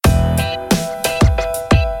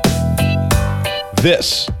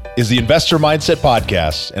This is the Investor Mindset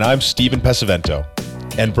Podcast, and I'm Stephen Pesavento.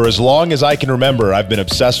 And for as long as I can remember, I've been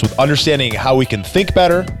obsessed with understanding how we can think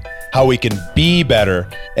better, how we can be better,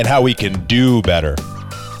 and how we can do better.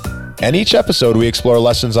 And each episode, we explore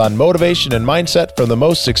lessons on motivation and mindset from the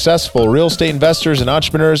most successful real estate investors and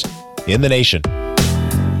entrepreneurs in the nation.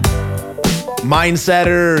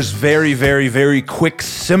 Mindsetters, very quick,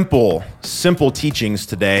 simple teachings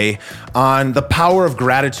today on the power of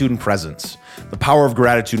gratitude and presence. The power of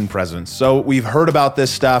gratitude and presence. So we've heard about this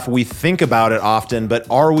stuff. We think about it often, but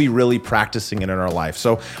are we really practicing it in our life?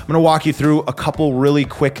 So I'm going to walk you through a couple really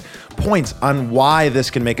quick points on why this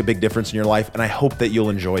can make a big difference in your life, and I hope that you'll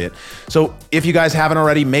enjoy it. So if you guys haven't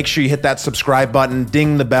already, make sure you hit that subscribe button,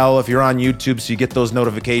 ding the bell if you're on YouTube so you get those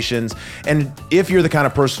notifications. And if you're the kind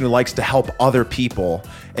of person who likes to help other people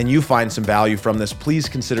and you find some value from this, please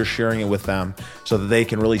consider sharing it with them so that they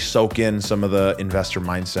can really soak in some of the investor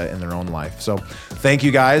mindset in their own life. So thank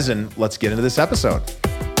you guys, and let's get into this episode.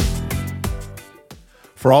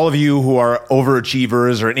 For all of you who are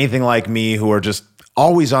overachievers or anything like me who are just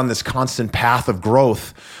always on this constant path of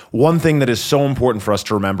growth, one thing that is so important for us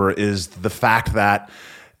to remember is the fact that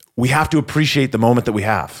we have to appreciate the moment that we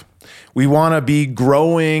have. We want to be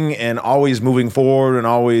growing and always moving forward and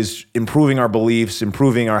always improving our beliefs,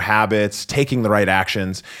 improving our habits, taking the right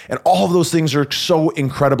actions. And all of those things are so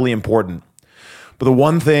incredibly important. But the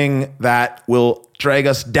one thing that will drag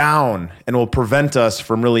us down and will prevent us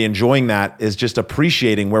from really enjoying that is just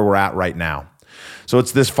appreciating where we're at right now. So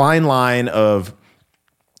it's this fine line of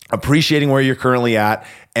appreciating where you're currently at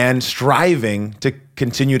and striving to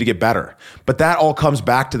continue to get better. But that all comes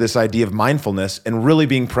back to this idea of mindfulness and really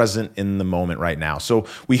being present in the moment right now. So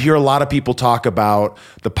we hear a lot of people talk about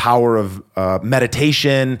the power of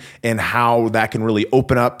meditation and how that can really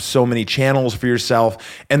open up so many channels for yourself.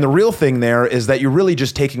 And the real thing there is that you're really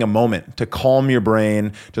just taking a moment to calm your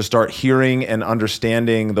brain, to start hearing and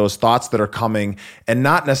understanding those thoughts that are coming and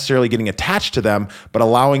not necessarily getting attached to them, but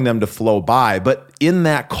allowing them to flow by. But in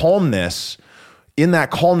that calmness,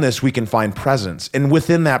 we can find presence. And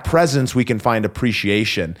within that presence, we can find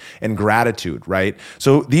appreciation and gratitude, right?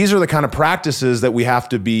 So these are the kind of practices that we have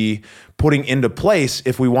to be putting into place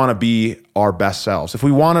if we want to be our best selves. If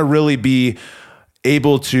we want to really be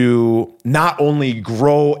able to not only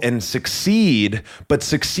grow and succeed, but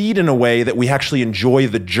succeed in a way that we actually enjoy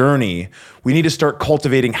the journey, we need to start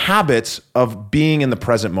cultivating habits of being in the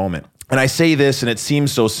present moment. And I say this and it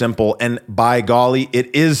seems so simple, and by golly,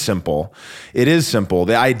 it is simple. It is simple.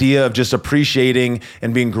 The idea of just appreciating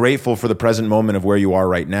and being grateful for the present moment of where you are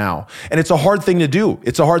right now. And it's a hard thing to do.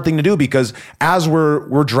 It's a hard thing to do because as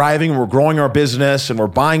we're driving, we're growing our business and we're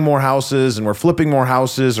buying more houses and we're flipping more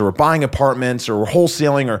houses or we're buying apartments or we're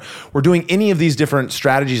wholesaling or we're doing any of these different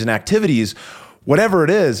strategies and activities, whatever it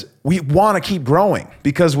is, we want to keep growing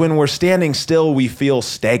because when we're standing still, we feel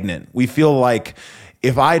stagnant. We feel like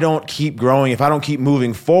if I don't keep growing, if I don't keep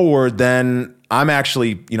moving forward, then I'm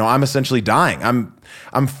actually, I'm essentially dying.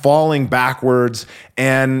 I'm falling backwards,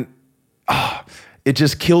 and it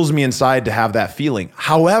just kills me inside to have that feeling.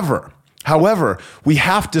 However, we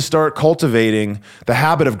have to start cultivating the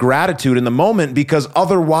habit of gratitude in the moment because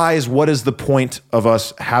otherwise, what is the point of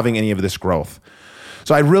us having any of this growth?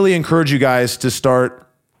 So I really encourage you guys to start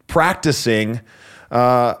practicing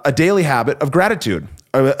a daily habit of gratitude.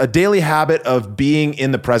 A daily habit of being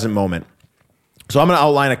in the present moment. So I'm going to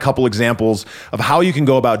outline a couple examples of how you can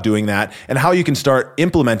go about doing that and how you can start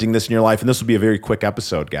implementing this in your life. And this will be a very quick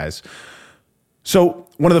episode, guys. So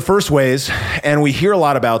one of the first ways, and we hear a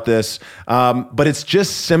lot about this, but it's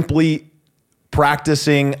just simply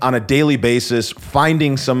practicing on a daily basis,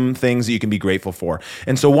 finding some things that you can be grateful for.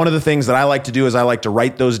 And so one of the things that I like to do is I like to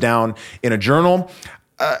write those down in a journal.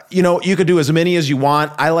 You could do as many as you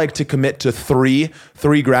want. I like to commit to three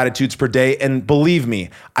gratitudes per day. And believe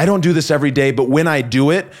me, I don't do this every day, but when I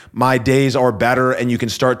do it, my days are better and you can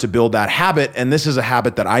start to build that habit. And this is a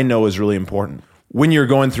habit that I know is really important. When you're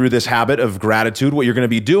going through this habit of gratitude, what you're going to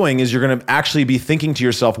be doing is you're going to actually be thinking to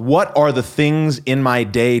yourself, what are the things in my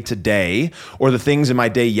day today or the things in my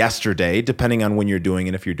day yesterday, depending on when you're doing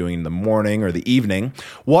it, if you're doing it in the morning or the evening,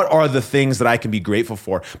 what are the things that I can be grateful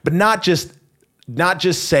for? But not just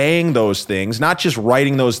saying those things, not just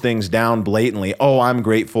writing those things down blatantly. Oh, I'm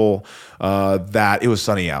grateful that it was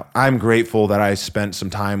sunny out. I'm grateful that I spent some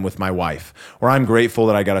time with my wife, or I'm grateful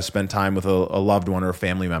that I got to spend time with a loved one or a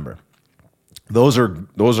family member. Those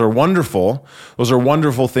are wonderful. Those are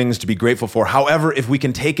wonderful things to be grateful for. However, if we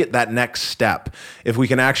can take it that next step, if we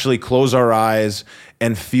can actually close our eyes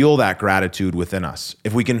and feel that gratitude within us,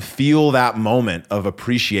 if we can feel that moment of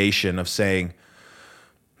appreciation of saying,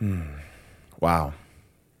 wow,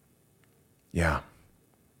 yeah,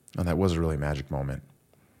 Oh, that was a really magic moment.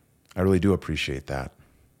 I really do appreciate that.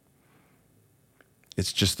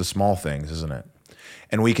 It's just the small things, isn't it?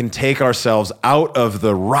 And we can take ourselves out of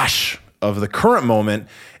the rush of the current moment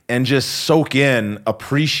and just soak in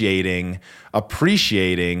appreciating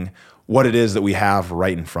what it is that we have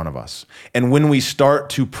right in front of us. And when we start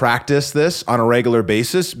to practice this on a regular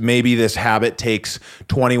basis, maybe this habit takes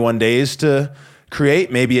 21 days to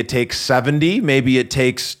create, maybe it takes 70, maybe it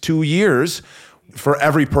takes 2 years. For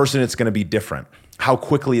every person, it's going to be different, how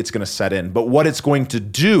quickly it's going to set in. But what it's going to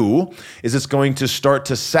do is it's going to start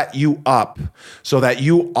to set you up so that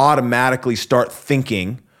you automatically start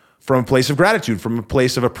thinking from a place of gratitude, from a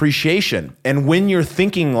place of appreciation. And when you're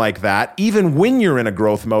thinking like that, even when you're in a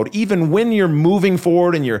growth mode, even when you're moving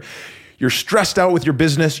forward and you're stressed out with your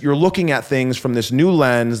business, you're looking at things from this new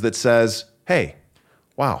lens that says, hey,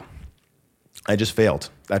 wow, I just failed.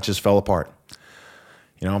 That just fell apart.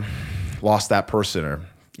 Lost that person, or,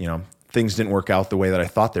 things didn't work out the way that I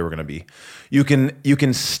thought they were going to be. You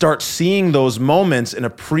can start seeing those moments and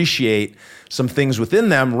appreciate some things within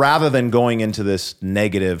them rather than going into this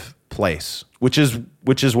negative place, which is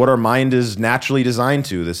what our mind is naturally designed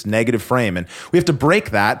to, this negative frame. And we have to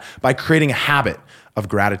break that by creating a habit of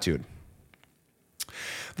gratitude.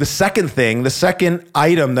 The second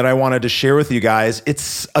item that I wanted to share with you guys, it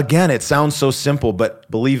sounds so simple,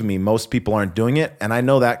 but believe me, most people aren't doing it. And I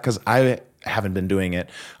know that because I haven't been doing it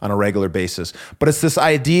on a regular basis. But it's this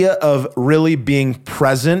idea of really being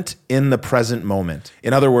present in the present moment.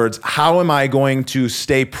 In other words, how am I going to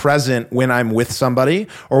stay present when I'm with somebody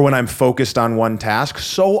or when I'm focused on one task?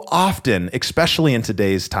 So often, especially in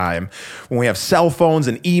today's time, when we have cell phones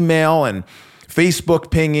and email and Facebook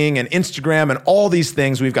pinging and Instagram and all these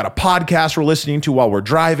things. We've got a podcast we're listening to while we're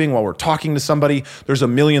driving, while we're talking to somebody. There's a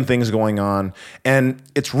million things going on. And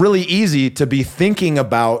it's really easy to be thinking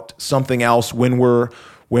about something else when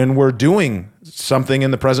we're doing something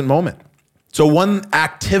in the present moment. So one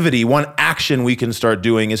action we can start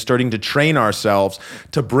doing is starting to train ourselves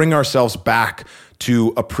to bring ourselves back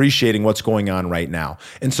to appreciating what's going on right now.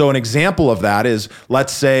 And so an example of that is,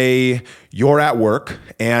 let's say you're at work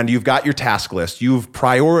and you've got your task list. You've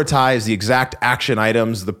prioritized the exact action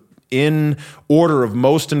items, in order of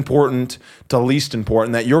most important to least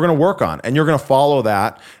important that you're going to work on. And you're going to follow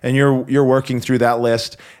that, and you're working through that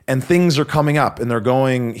list, and things are coming up and they're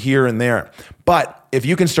going here and there. But if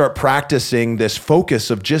you can start practicing this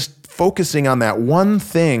focus of just focusing on that one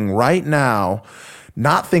thing right now,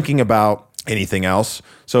 not thinking about anything else.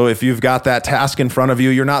 So if you've got that task in front of you,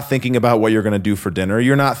 you're not thinking about what you're going to do for dinner.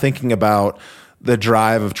 You're not thinking about the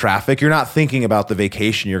drive of traffic. You're not thinking about the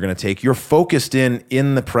vacation you're going to take. You're focused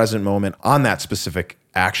in the present moment on that specific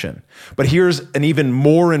action. But here's an even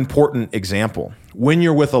more important example. When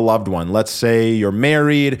you're with a loved one, let's say you're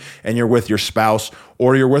married and you're with your spouse,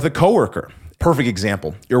 or you're with a coworker. Perfect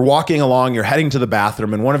example. You're walking along, you're heading to the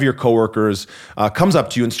bathroom, and one of your coworkers comes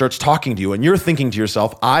up to you and starts talking to you, and you're thinking to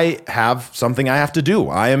yourself, I have something I have to do.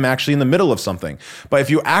 I am actually in the middle of something. But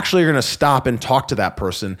if you actually are going to stop and talk to that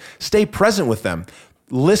person, stay present with them.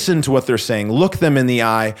 Listen to what they're saying, look them in the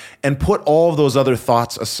eye, and put all of those other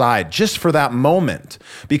thoughts aside just for that moment.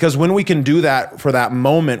 Because when we can do that for that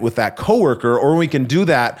moment with that coworker, or we can do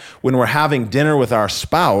that when we're having dinner with our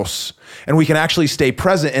spouse, and we can actually stay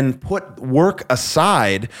present and put work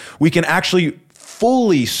aside, we can actually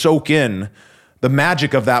fully soak in the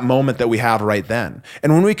magic of that moment that we have right then.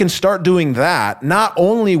 And when we can start doing that, not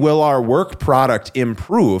only will our work product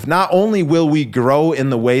improve, not only will we grow in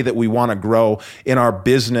the way that we want to grow in our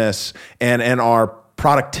business and our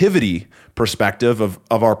productivity perspective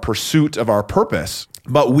of our pursuit of our purpose,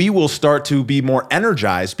 but we will start to be more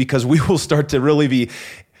energized because we will start to really be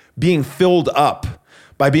being filled up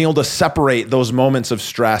by being able to separate those moments of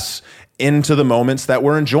stress into the moments that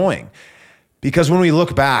we're enjoying. Because when we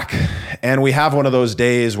look back and we have one of those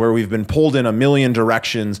days where we've been pulled in a million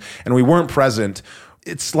directions and we weren't present,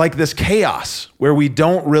 it's like this chaos where we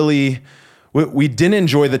didn't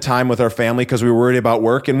enjoy the time with our family because we were worried about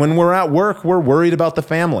work. And when we're at work, we're worried about the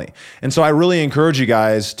family. And so I really encourage you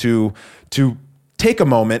guys to take a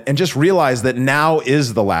moment and just realize that now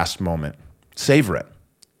is the last moment. Savor it.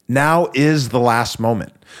 Now is the last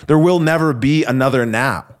moment. There will never be another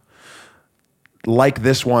now like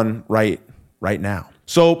this one right now.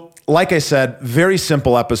 So like I said, very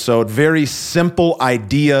simple episode, very simple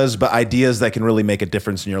ideas, but ideas that can really make a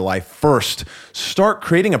difference in your life. First, start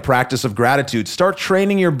creating a practice of gratitude. Start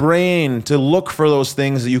training your brain to look for those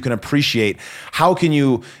things that you can appreciate. How can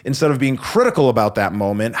you, instead of being critical about that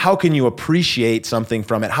moment, how can you appreciate something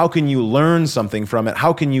from it? How can you learn something from it?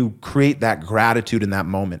 How can you create that gratitude in that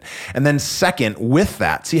moment? And then second, with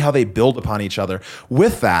that, see how they build upon each other.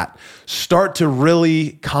 With that, start to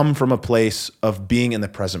really come from a place of being in the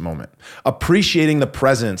present moment. Appreciating the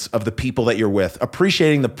presence of the people that you're with,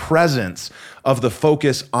 appreciating the presence of the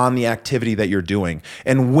focus on the activity that you're doing.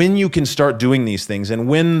 And when you can start doing these things, and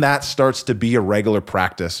when that starts to be a regular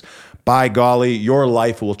practice, by golly, your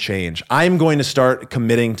life will change. I'm going to start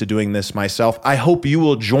committing to doing this myself. I hope you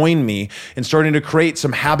will join me in starting to create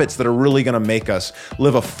some habits that are really going to make us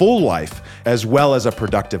live a full life as well as a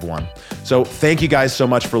productive one. So thank you guys so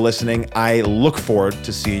much for listening. I look forward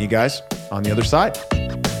to seeing you guys on the other side.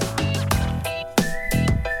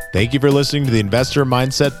 Thank you for listening to the Investor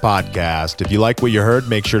Mindset Podcast. If you like what you heard,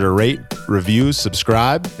 make sure to rate, review,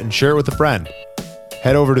 subscribe, and share it with a friend.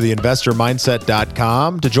 Head over to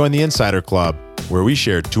theinvestormindset.com to join the Insider Club, where we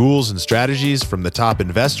share tools and strategies from the top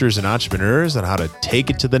investors and entrepreneurs on how to take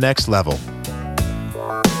it to the next level.